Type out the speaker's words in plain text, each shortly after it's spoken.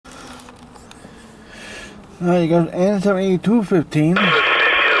Alright, you got N782-15.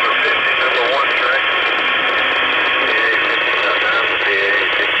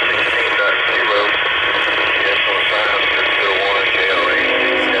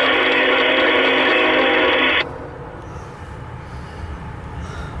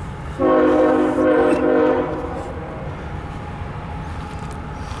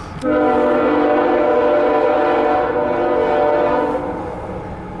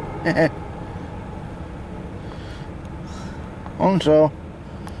 So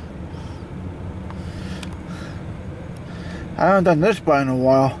I haven't done this by in a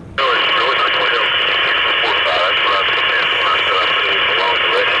while.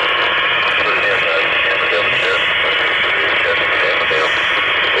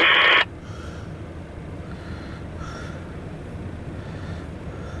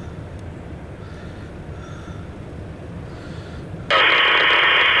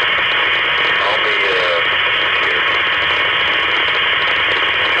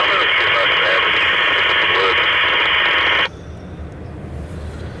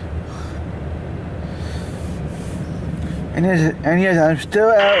 And yes, I'm still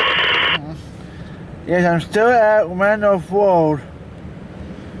at. Yes, I'm still at Randolph Road.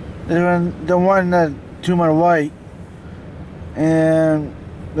 The one that to my right, and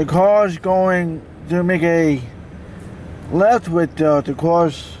the car's going to make a left with to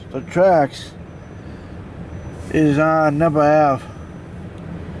cross the tracks. Is on number Ave.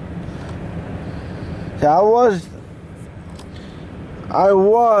 So I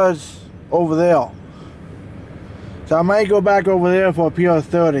was over there. So I might go back over there for a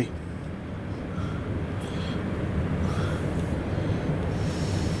PR30.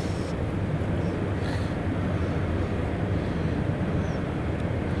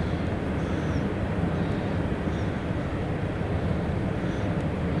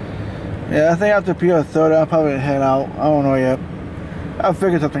 Yeah, I think after PR30 I'll probably head out. I don't know yet. I'll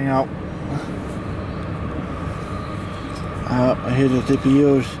figure something out. I hear the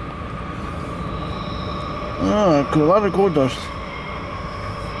CPUs. Oh, a lot of coal dust.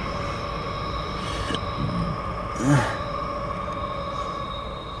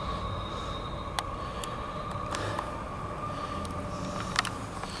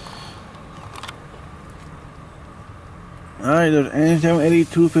 Alright, there's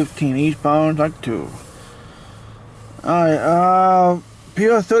N782-15 eastbound like 2. Alright,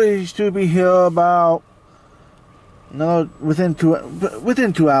 PR30 should be here about within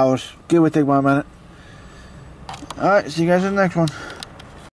 2 hours. Give or take 1 minute. Alright, see you guys in the next one.